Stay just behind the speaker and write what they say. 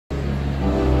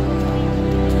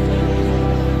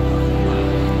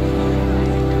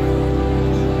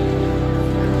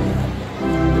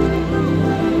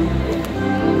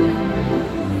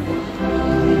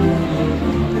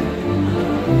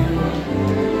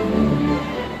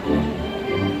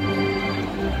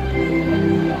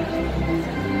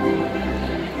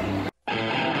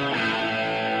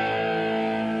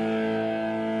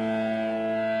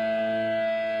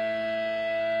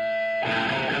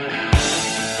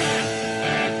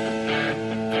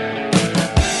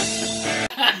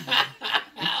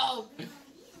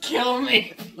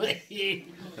me, please.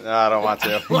 No, I don't want to.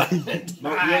 No,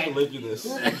 you have to live through this.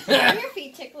 Are your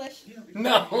feet ticklish?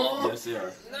 No. Yes, they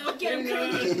are. No, get him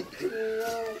clean.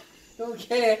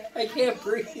 Okay, I can't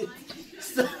breathe.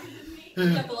 Stop. Up a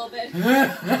little bit. Come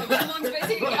on, Space,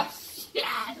 here you go.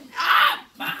 Shut up!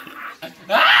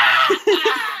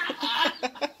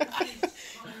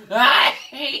 I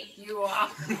hate you all.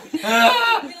 We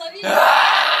love you.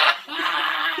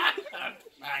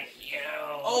 Fuck you.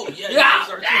 Oh, yeah, you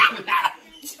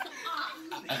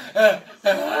I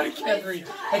can't breathe.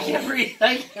 I can't breathe.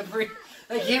 I can't breathe.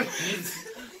 I can't breathe.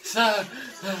 So,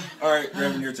 Alright,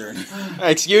 Reverend, your turn.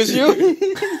 Excuse you?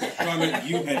 I mean,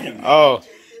 you and him. Oh.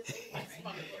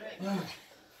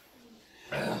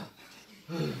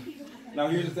 Now,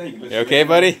 here's the thing. You okay,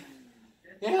 buddy?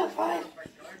 yeah, I'm fine.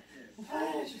 I'm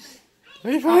fine.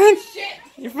 Are you fine? Shit.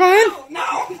 You fine?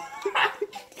 No.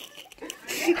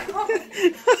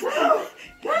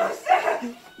 No, stop.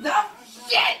 No,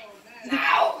 shit.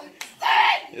 No,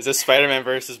 stop. Is this Spider-Man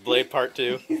versus Blade Part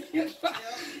 2? No.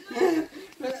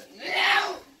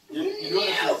 You're doing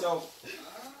this to yourself.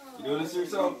 You're doing this to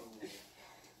yourself.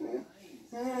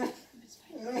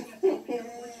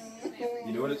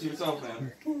 You're doing it to yourself,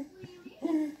 man.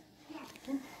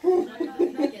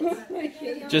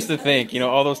 Just to think, you know,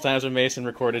 all those times when Mason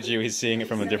recorded you, he's seeing it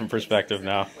from a different perspective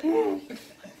now.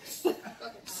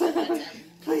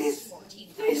 Please,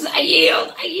 please, I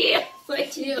yield. I yield. I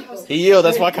yield. He yields.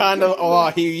 That's Wakanda. Oh,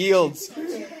 he yields.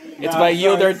 It's by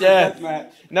yield or death.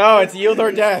 No, it's yield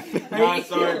or death. Nah,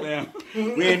 sorry, man.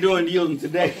 We ain't doing yielding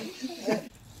today.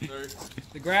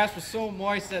 The grass was so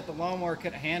moist that the lawnmower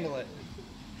couldn't handle it.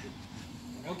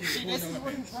 See, this is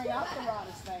when triathlon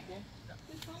is back in.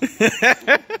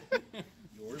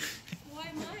 Yours?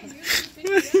 Why mine?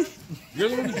 You're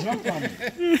the one who picked it up. You're the one who jumped on me.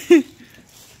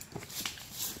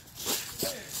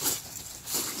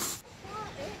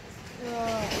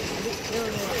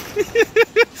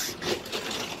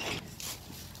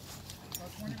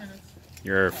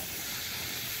 You're a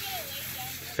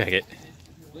faggot.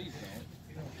 Please don't.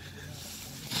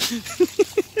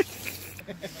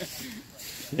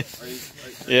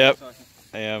 Yep,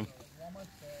 I am.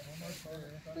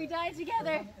 We died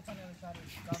together.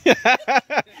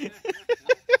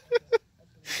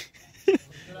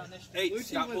 Hey,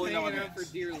 stop Lucy pulling was on my hanging out pants.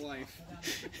 for dear life.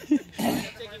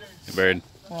 Bird,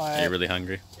 What? are you really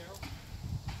hungry?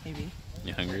 Maybe.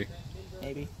 You hungry?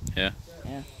 Maybe. Yeah?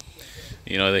 Yeah.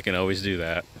 You know they can always do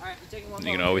that. Alright, we're taking one You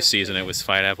can more. always season it with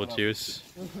pineapple juice.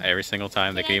 Every single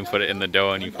time. They can even put it in the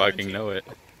dough and you fucking know it.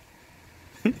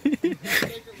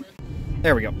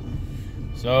 There we go.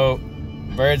 So,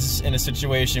 Bird's in a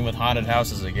situation with haunted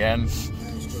houses again.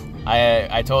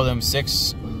 I told him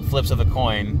 6 flips of a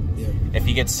coin. If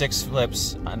he gets 6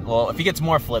 flips, well, if he gets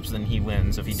more flips, then he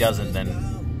wins. If he doesn't,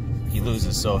 then he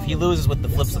loses. So if he loses with the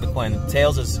flips of the coin,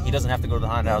 tails is he doesn't have to go to the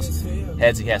haunted house.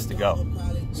 Heads, he has to go.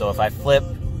 So if I flip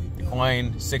the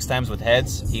coin 6 times with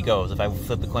heads, he goes. If I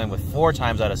flip the coin with 4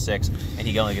 times out of 6, and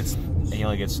he only gets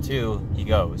 2, he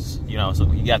goes. You know,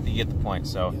 so you get the point.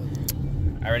 So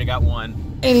I already got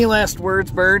 1. Any last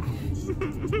words, Bird?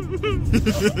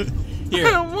 Here.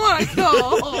 I don't want to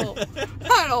go.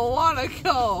 I don't want to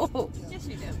go. Yes,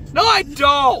 you do. No, I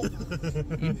don't.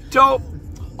 You don't.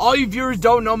 All you viewers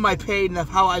don't know my pain of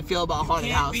how I feel about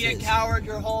haunted Can't be a houses. coward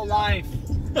your whole life.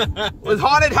 With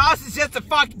haunted houses, just a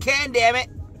fucking can, damn it.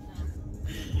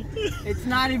 It's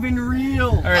not even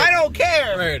real. All right. I don't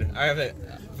care. Bird, all right,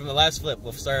 from the last flip,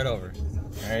 we'll start over.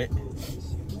 All right?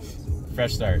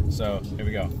 Fresh start. So, here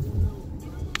we go.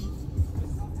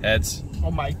 Heads.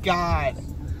 Oh my god.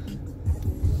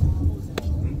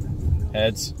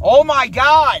 Heads. Oh my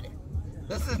god.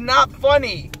 This is not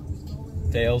funny.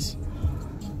 Tails.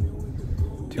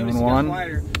 2 and 1.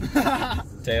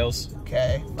 Tails.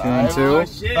 Okay. 2 and 2. Oh,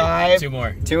 shit. 5. 2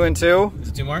 more. 2 and 2. Is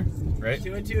it 2 more? Right?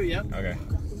 2 and 2, yep. Okay.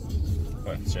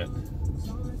 What? Shit.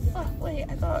 Oh, wait,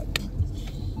 I thought.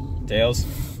 Tails.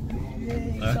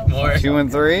 More. 2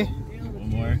 and 3. 1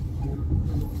 more.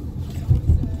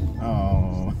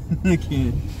 Oh. I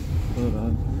can't. Hold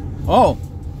on. Oh!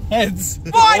 Heads.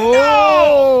 What?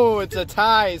 Oh, it's a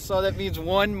tie, so that means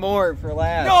 1 more for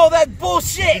last. No, that's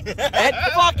bullshit.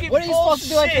 That fucking What are you supposed to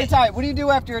do after a tie? What do you do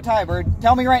after a tie, Bird?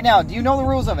 Tell me right now. Do you know the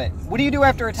rules of it? What do you do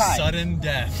after a tie? Sudden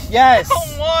death. Yes. I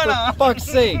don't wanna. For fuck's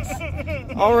sakes.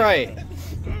 All right.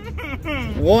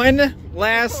 1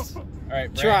 last All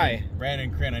right, try.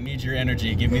 Brandon, Crin, I need your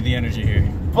energy. Give me the energy here.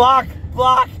 Block,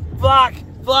 block, block,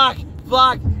 block,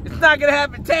 block. It's not gonna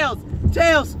happen. Tails,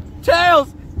 tails,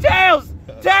 tails, tails,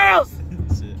 tails.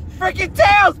 That's it. Freaking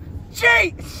tails.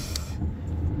 Cheat.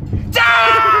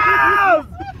 Tails.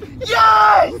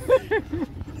 Yes.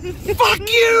 Fuck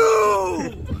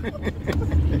you!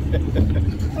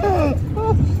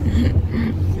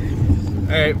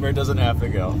 Alright, Bird doesn't have to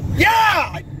go. Yeah!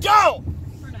 I don't!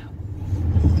 For now.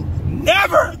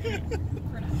 Never!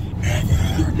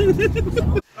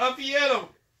 Up piano.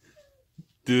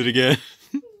 Do it again.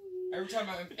 Every time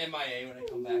I'm MIA when I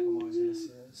come back, I'm always gonna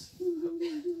see this.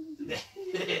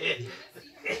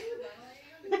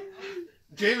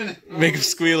 Jamin, Make him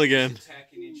squeal again.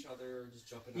 Attacking each other or just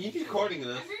jumping. you recording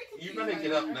this? You better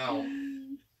get up now.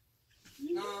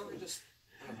 No, we're just.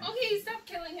 Okay, stop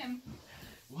killing him.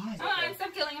 Why? Come on,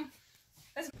 stop killing him.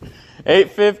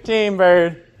 8:15,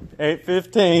 Bird.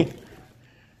 8:15.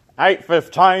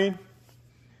 8:15.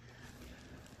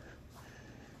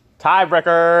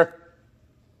 Tiebreaker.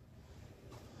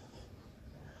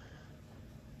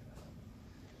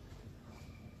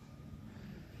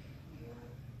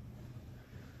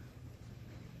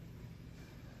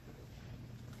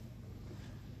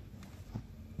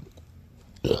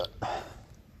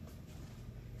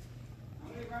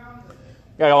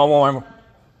 Got one more.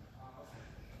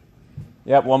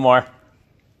 Yep, one more.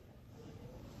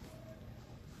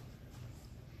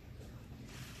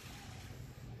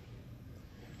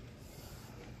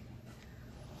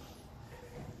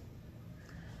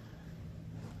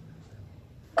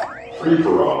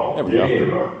 Free-for-all There we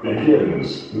go. game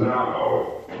begins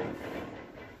now.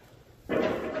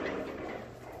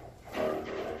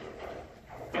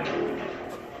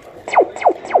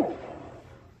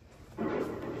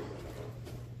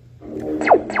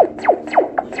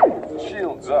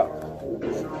 Shields up.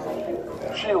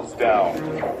 Shields down.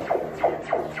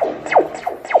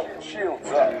 Shields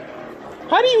up.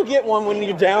 How do you get one when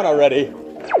you're down already?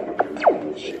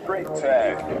 Great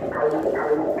tag.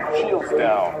 Shields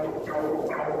down.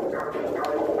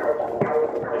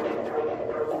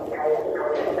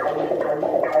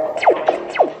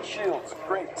 Shields,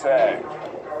 great tag.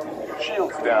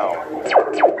 Shields down.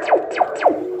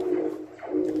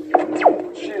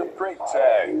 Shield, great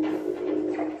tag.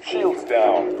 Shields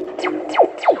down.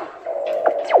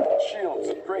 Shields,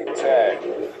 great tag.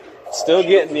 Still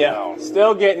getting ya.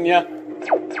 Still getting ya.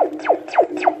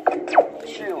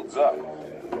 Shields up.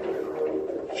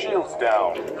 Shields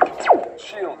down.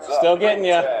 Shields up. Still getting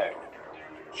ya. Tag.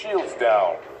 Shields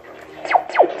down.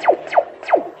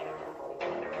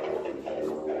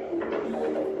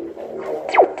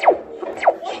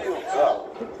 Shields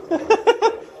up.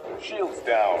 Shields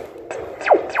down.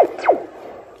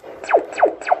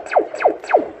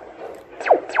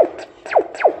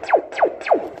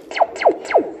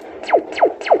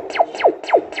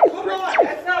 Come on,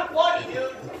 that's not funny,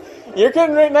 dude. You're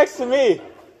getting right next to me.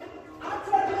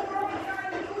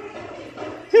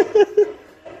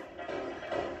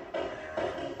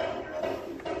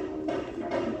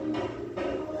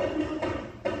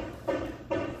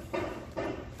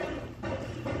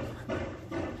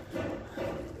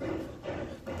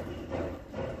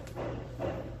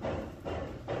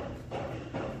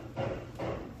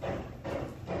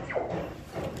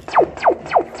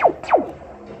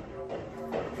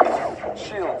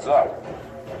 Shields up.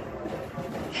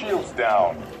 Shields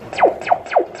down.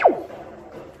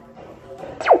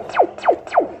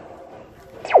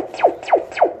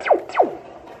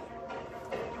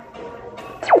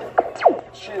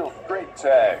 Shield, great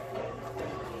tag.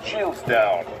 Shields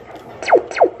down.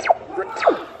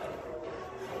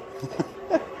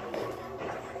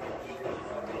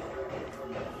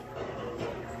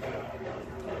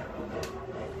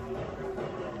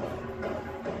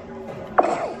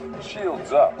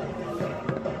 Shields up.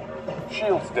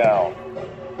 Shields down.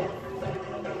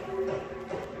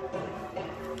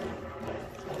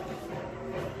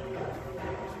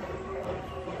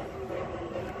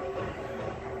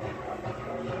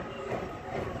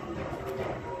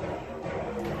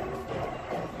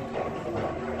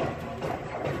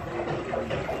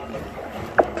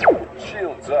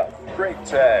 Shields up. Great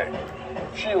tag.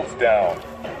 Shields down.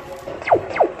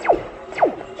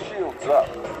 Shields up.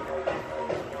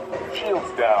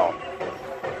 Shields down.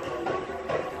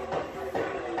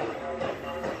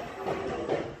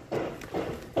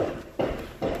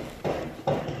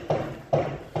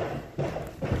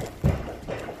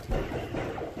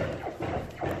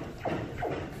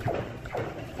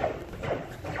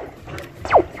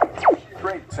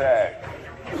 Great tag.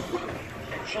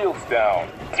 Shields down.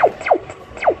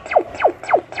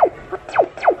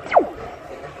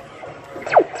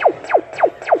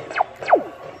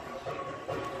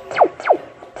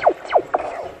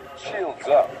 Shields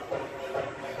up.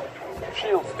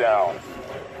 Shields down.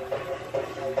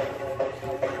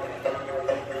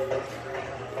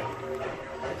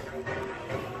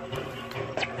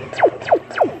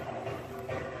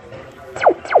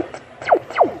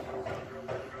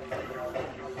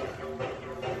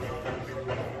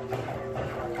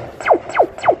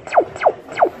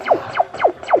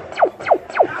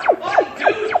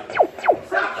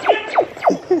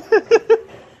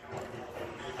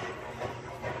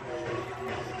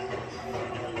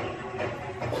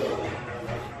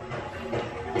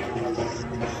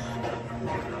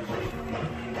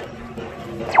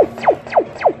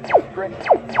 Great.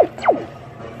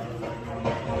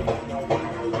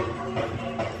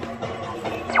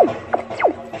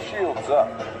 Shields up.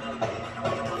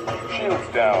 Shields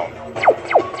down.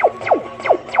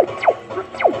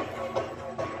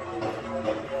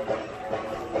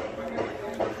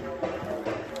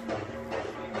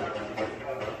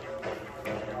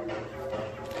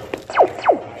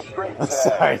 Great tag.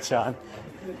 Sorry, John.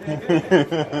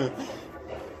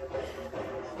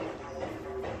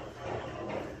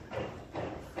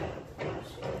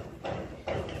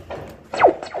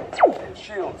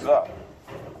 Shields up.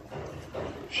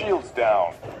 Shields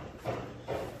down.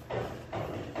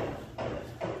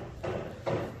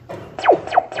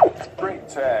 Great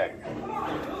tag.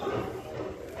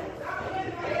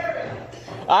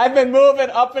 I've been moving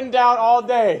up and down all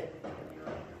day.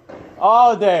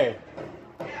 All day.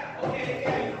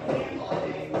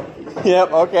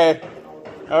 Yep, okay.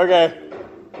 Okay.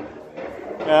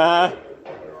 Uh-huh.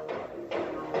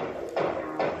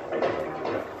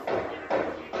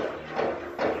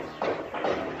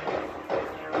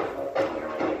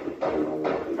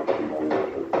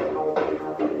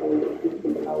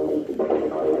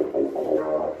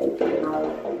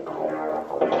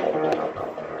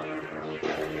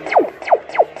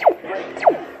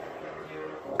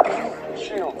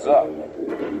 Shields up.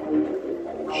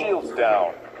 Shields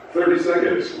down. 30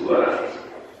 seconds left.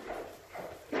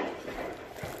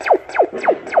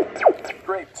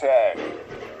 Great tag.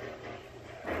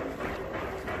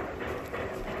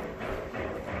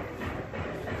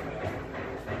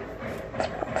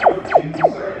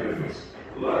 Seconds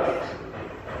left.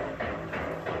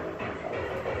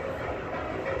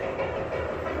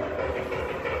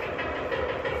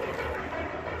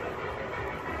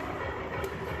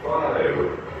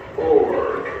 Five,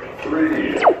 four,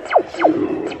 three,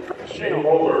 two, game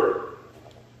over.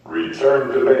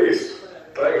 Return to base.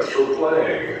 Thanks for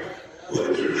playing.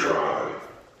 Lasertron.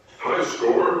 High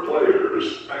score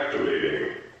players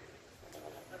activating.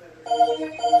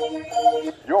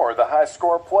 You're the high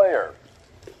score player.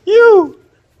 You!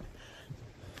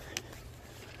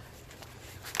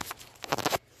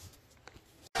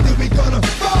 Then we gonna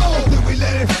fall, then we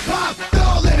let it pop,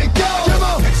 don't let it go. Come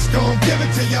on, X gon' give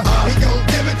it to you, he gon'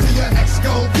 give it to you, X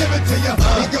gon' give it to you,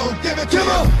 he gon' give it to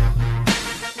you.